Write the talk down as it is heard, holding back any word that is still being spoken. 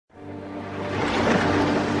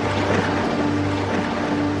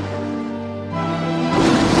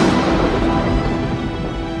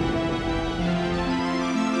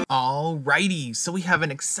Alrighty, so we have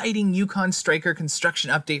an exciting Yukon Striker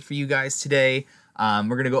construction update for you guys today. We're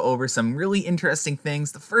going to go over some really interesting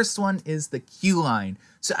things. The first one is the queue line.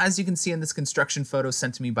 So as you can see in this construction photo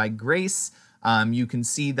sent to me by Grace, you can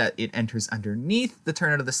see that it enters underneath the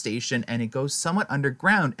turnout of the station and it goes somewhat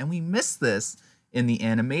underground, and we missed this in the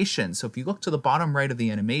animation. So if you look to the bottom right of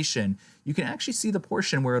the animation, you can actually see the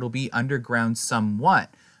portion where it'll be underground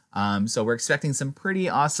somewhat. So we're expecting some pretty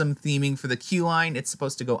awesome theming for the queue line. It's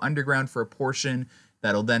supposed to go underground for a portion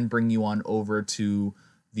that'll then bring you on over to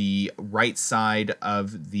the right side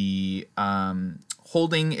of the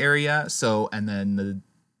holding area. And then the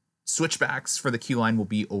switchbacks for the queue line will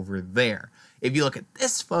be over there. If you look at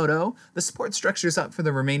this photo, the support structure is up for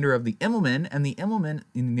the remainder of the Immelman, and the Immelman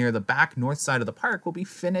near the back north side of the park will be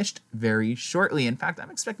finished very shortly. In fact,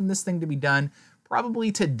 I'm expecting this thing to be done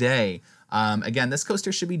probably today. Again, this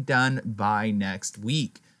coaster should be done by next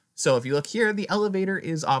week. So if you look here, the elevator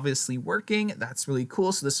is obviously working. That's really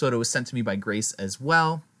cool. So this photo was sent to me by Grace as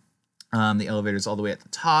well. The elevator is all the way at the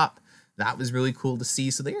top. That was really cool to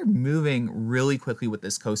see. So they are moving really quickly with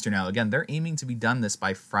this coaster now. Again, they're aiming to be done this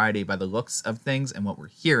by Friday by the looks of things and what we're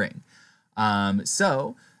hearing.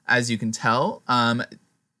 So as you can tell,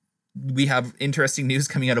 we have interesting news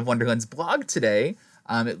coming out of Wonderland's blog today.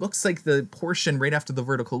 It looks like the portion right after the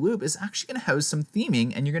vertical loop is actually going to house some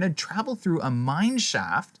theming, and you're going to travel through a mine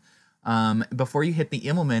shaft before you hit the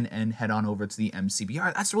Immelman and head on over to the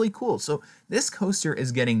MCBR. That's really cool. So this coaster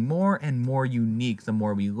is getting more and more unique the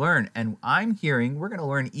more we learn, and I'm hearing we're going to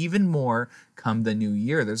learn even more come the new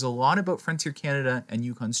year. There's a lot about Frontier Canada and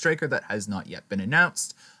Yukon Striker that has not yet been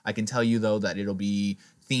announced. I can tell you though that it'll be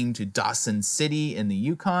themed to Dawson City in the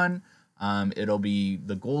Yukon. It'll be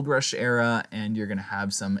the Gold Rush era, and you're going to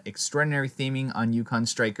have some extraordinary theming on Yukon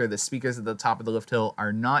Striker. The speakers at the top of the lift hill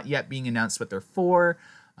are not yet being announced what they're for.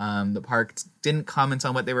 The park didn't comment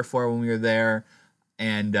on what they were for when we were there,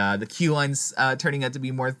 and the queue line's turning out to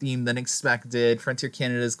be more themed than expected. Frontier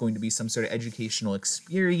Canada is going to be some sort of educational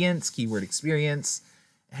experience, keyword experience.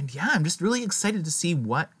 And yeah, I'm just really excited to see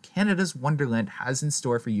what Canada's Wonderland has in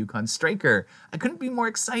store for Yukon Striker. I couldn't be more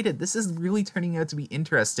excited. This is really turning out to be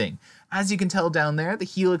interesting. As you can tell down there, the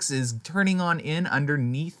helix is turning on in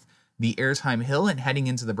underneath the airtime hill and heading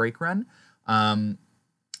into the brake run.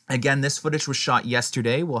 Again, this footage was shot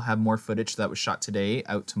yesterday. We'll have more footage that was shot today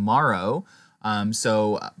out tomorrow.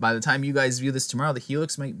 So by the time you guys view this tomorrow, the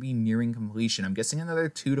helix might be nearing completion. I'm guessing another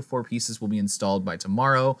 2 to 4 pieces will be installed by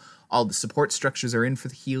tomorrow. All the support structures are in for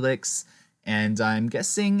the helix. And I'm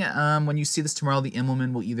guessing when you see this tomorrow, the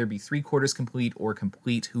Immelman will either be 3/4 complete or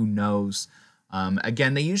complete. Who knows?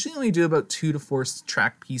 Again, they usually only do about 2 to 4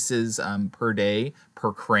 track pieces per day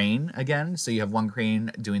per crane again. So you have one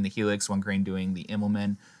crane doing the helix, one crane doing the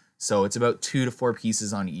Immelman. So it's about 2 to 4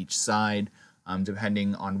 pieces on each side.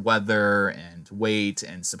 Depending on weather and weight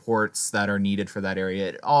and supports that are needed for that area.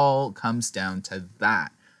 It all comes down to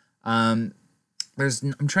that. I'm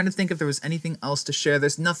trying to think if there was anything else to share.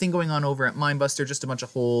 There's nothing going on over at Minebuster, just a bunch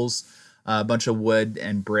of holes, a bunch of wood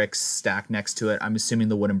and bricks stacked next to it. I'm assuming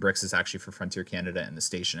the wood and bricks is actually for Frontier Canada and the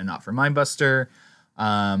station and not for Minebuster.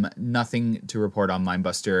 Nothing to report on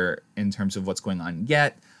Minebuster in terms of what's going on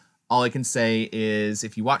yet. All I can say is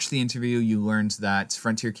if you watched the interview, you learned that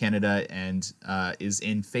Frontier Canada is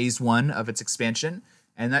in phase 1 of its expansion,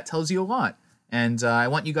 and that tells you a lot. And I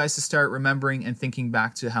want you guys to start remembering and thinking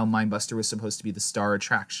back to how Minebuster was supposed to be the star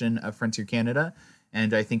attraction of Frontier Canada,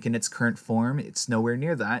 and I think in its current form, it's nowhere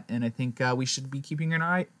near that, and I think we should be keeping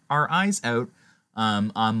our eyes out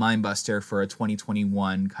on Minebuster for a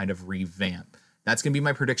 2021 kind of revamp. That's going to be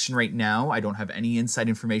my prediction right now. I don't have any inside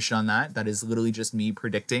information on that. That is literally just me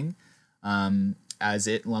predicting as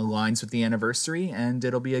it aligns with the anniversary, and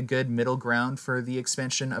it'll be a good middle ground for the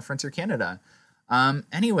expansion of Frontier Canada.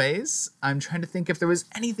 Anyways, I'm trying to think if there was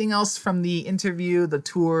anything else from the interview, the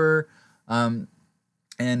tour, and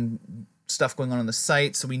stuff going on the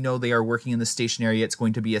site. So we know they are working in the station area. It's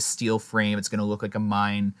going to be a steel frame. It's going to look like a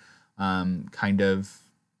mine kind of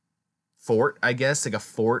fort, I guess, like a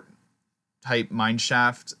fort type mine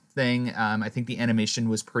shaft thing. I think the animation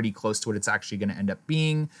was pretty close to what it's actually going to end up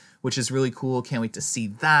being, which is really cool. Can't wait to see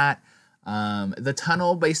that. The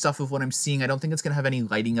tunnel, based off of what I'm seeing, I don't think it's going to have any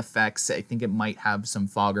lighting effects. I think it might have some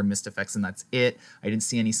fog or mist effects, and that's it. I didn't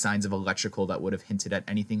see any signs of electrical that would have hinted at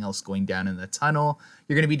anything else going down in the tunnel.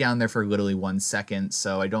 You're going to be down there for literally 1 second,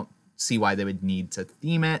 so I don't see why they would need to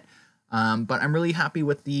theme it. But I'm really happy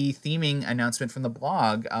with the theming announcement from the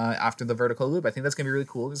blog after the vertical loop. I think that's going to be really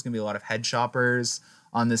cool. There's going to be a lot of head shoppers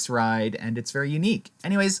on this ride, and it's very unique.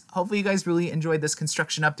 Anyways, hopefully you guys really enjoyed this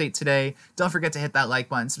construction update today. Don't forget to hit that like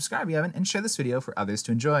button, subscribe if you haven't, and share this video for others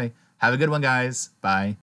to enjoy. Have a good one, guys.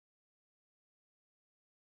 Bye.